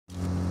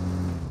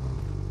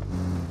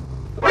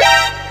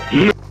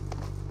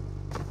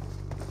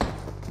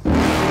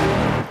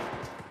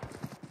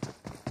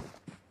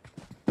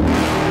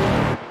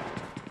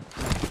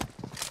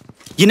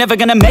You're never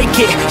gonna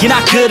make it, you're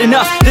not good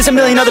enough. There's a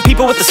million other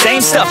people with the same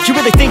stuff. You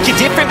really think you're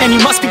different? Man,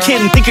 you must be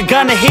kidding. Think you're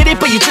gonna hit it,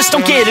 but you just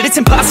don't get it. It's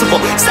impossible,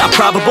 it's not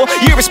probable,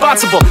 you're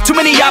irresponsible. Too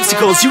many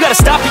obstacles, you gotta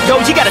stop it, yo.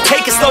 You gotta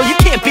take it slow, you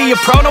can't be a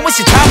pro. Don't waste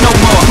your time no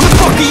more. Who the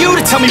fuck are you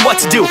to tell me what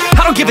to do?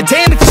 I don't give a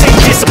damn if you say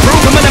you disapprove.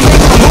 I'm gonna make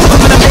my move,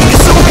 I'm gonna make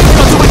it soon.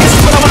 I'll do it cause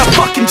it's what I wanna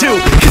fucking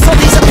do. Cause all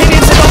these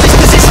opinions and all these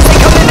positions,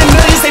 they come in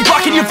millions, they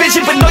blocking your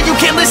vision. But no, you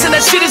can't listen, that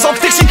shit is all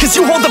fiction. Cause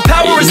you hold the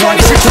power as long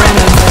as you're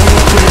dreaming.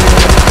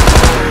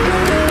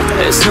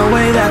 There's no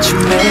way that you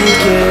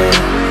make it,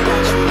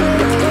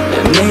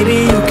 and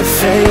maybe you can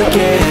fake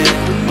it,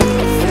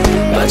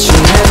 but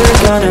you're never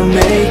gonna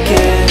make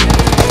it.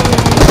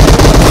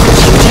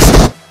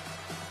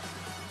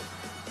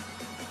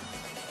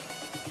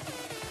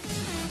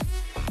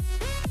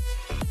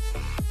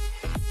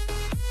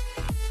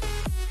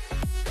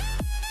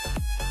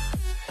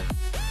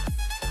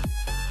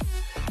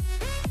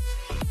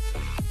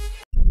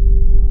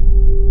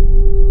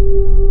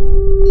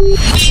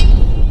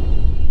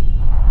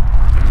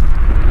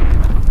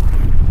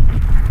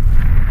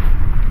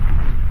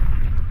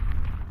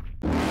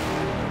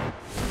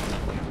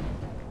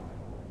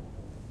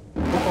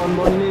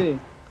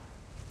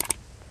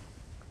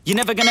 You're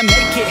never gonna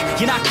make it,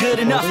 you're not good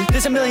enough.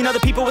 There's a million other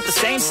people with the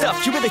same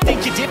stuff. You really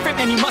think you're different?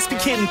 Man, you must be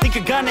kidding. Think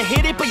you're gonna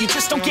hit it, but you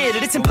just don't get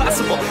it. It's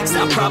impossible, it's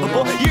not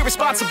probable, you're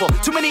irresponsible.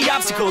 Too many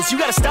obstacles, you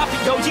gotta stop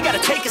it, yo. You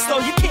gotta take it slow,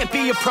 you can't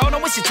be a pro.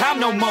 Don't waste your time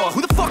no more. Who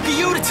the fuck are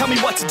you to tell me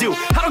what to do?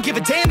 I don't give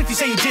a damn if you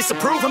say you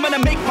disapprove. I'm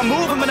gonna make my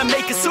move, I'm gonna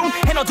make it soon.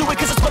 And I'll do it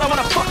cause it's what I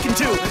wanna fucking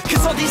do.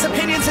 Cause all these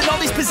opinions and all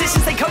these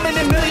positions, they come in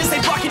millions,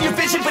 they blocking your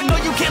vision. But no,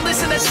 you can't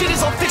listen, that shit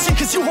is all fiction.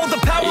 Cause you hold the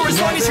power as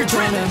long as you're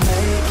dreaming.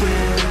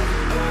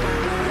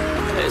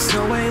 There's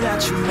no way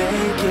that you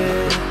make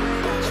it,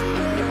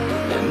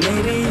 and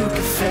maybe you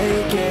can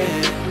fake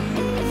it,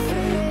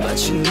 but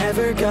you're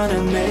never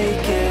gonna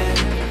make it.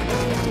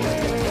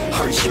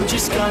 Are you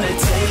just gonna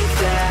take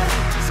that?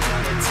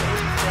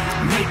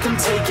 Make them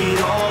take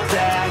it all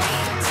back.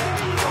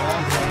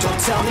 Don't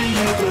tell me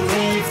you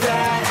believe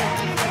that.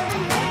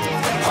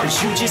 Are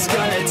you just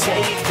gonna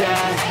take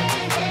that?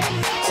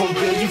 Or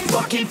will you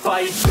fucking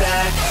fight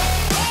back?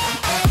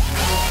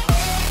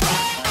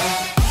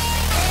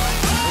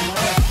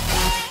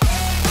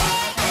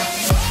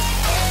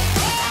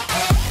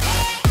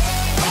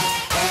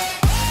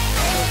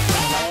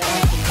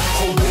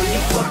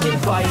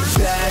 Fight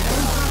back.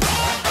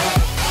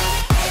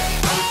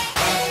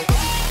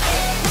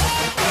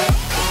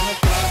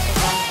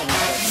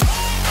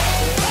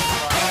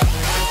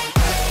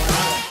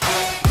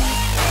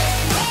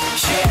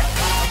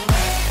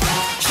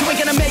 You ain't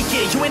gonna make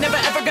it, you ain't never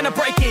ever gonna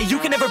break it. You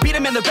can never beat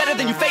them and they're better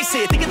than you face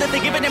it. Thinking that they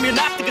give a damn, you're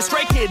not, think a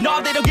straight kid.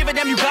 No, they don't give a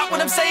damn, you got what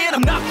I'm saying?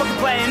 I'm not fucking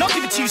playing, I'll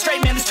give it to you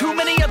straight, man. There's too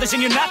many others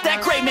and you're not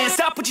that great, man.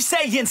 Stop what you're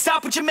saying,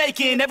 stop what you're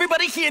making.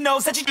 Everybody here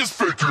knows that you just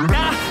faking.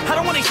 Nah, I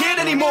don't wanna hear it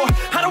anymore,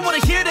 I don't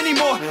wanna hear it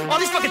anymore. All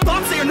these fucking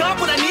thoughts, they are not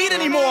what I need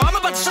anymore. I'm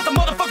about to shut the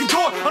motherfucking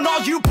door on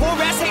all you poor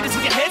ass haters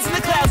with your heads in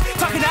the clouds,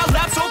 talking out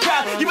loud so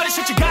proud. You better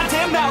shut your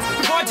goddamn mouth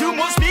before I do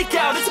more, speak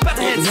out. It's about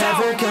to head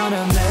south. You're never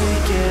gonna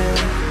make it.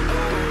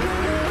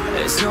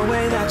 There's no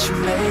way that you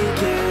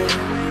make it,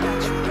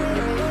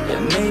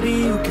 and maybe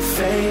you can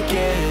fake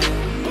it,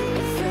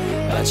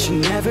 but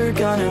you're never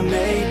gonna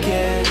make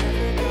it.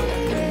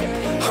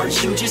 Are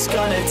you just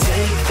gonna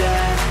take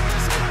that?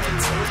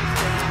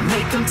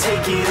 Make them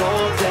take it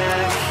all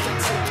back.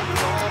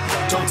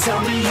 Don't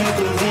tell me you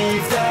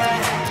believe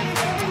that.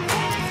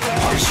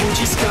 Are you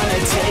just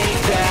gonna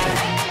take that?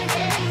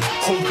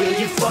 Or will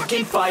you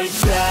fucking fight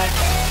back?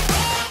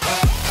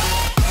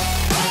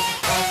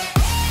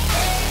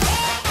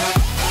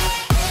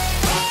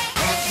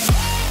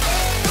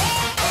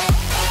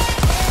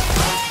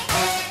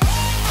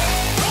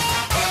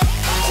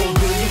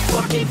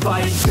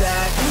 Fight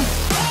back.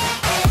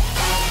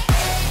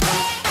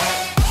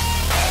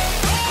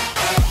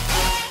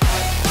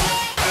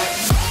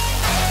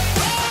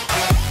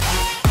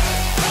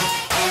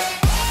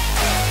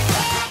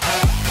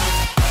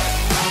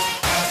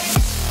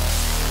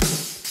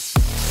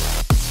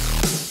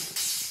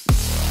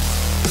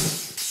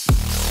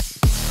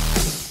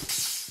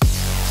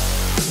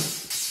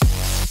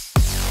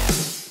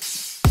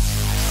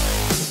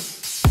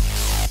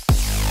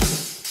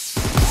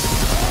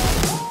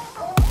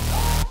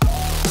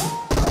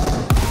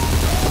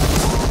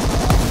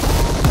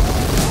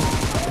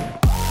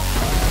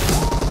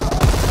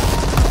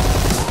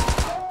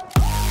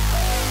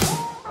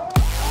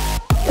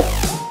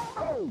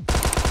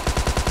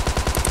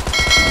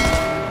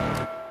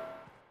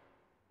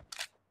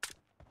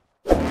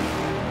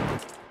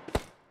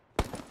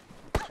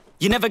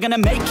 You're never gonna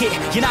make it,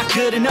 you're not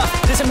good enough.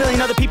 There's a million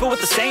other people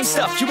with the same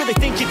stuff. You really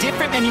think you're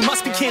different? Man, you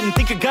must be kidding.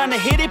 Think you're gonna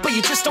hit it, but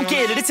you just don't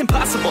get it. It's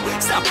impossible,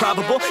 it's not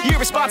probable, you're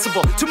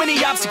irresponsible. Too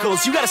many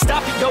obstacles, you gotta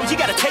stop it, yo. You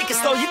gotta take it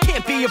slow, you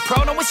can't be a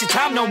pro. Don't waste your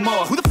time no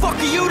more. Who the fuck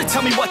are you to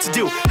tell me what to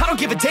do? I don't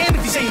give a damn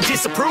if you say you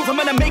disapprove. I'm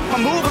gonna make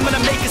my move, I'm gonna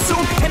make it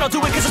soon. And I'll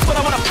do it cause it's what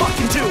I wanna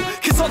fucking do.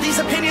 Cause all these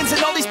opinions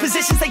and all these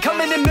positions, they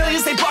come in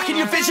millions, they blocking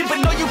your vision. But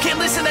no, you can't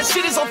listen, that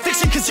shit is all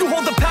fiction. Cause you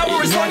hold the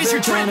power as long as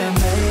you're dreaming.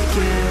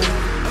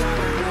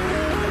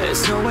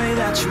 There's no way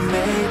that you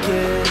make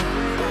it.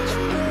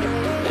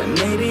 And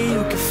maybe you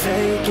can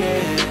fake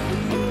it,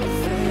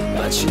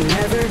 but you're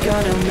never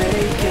gonna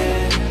make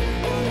it.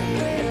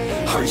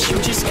 Are you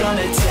just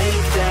gonna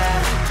take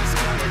that?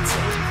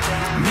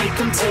 Make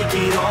them take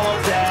it all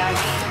back.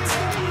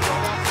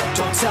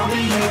 Don't tell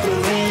me you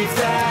believe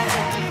that.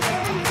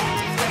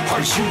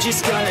 Are you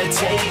just gonna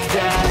take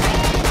that?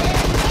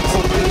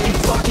 Or will you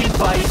fucking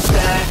fight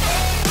back?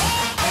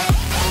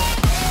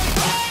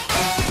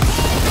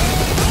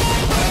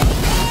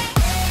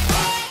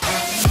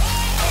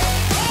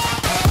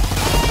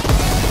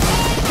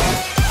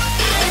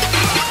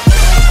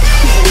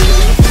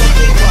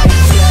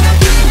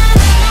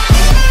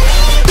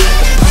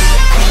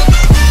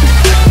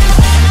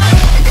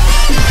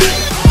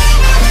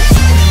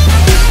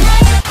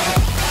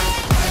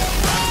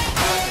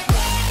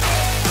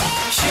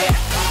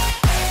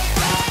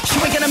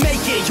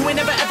 You ain't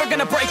never ever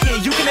gonna break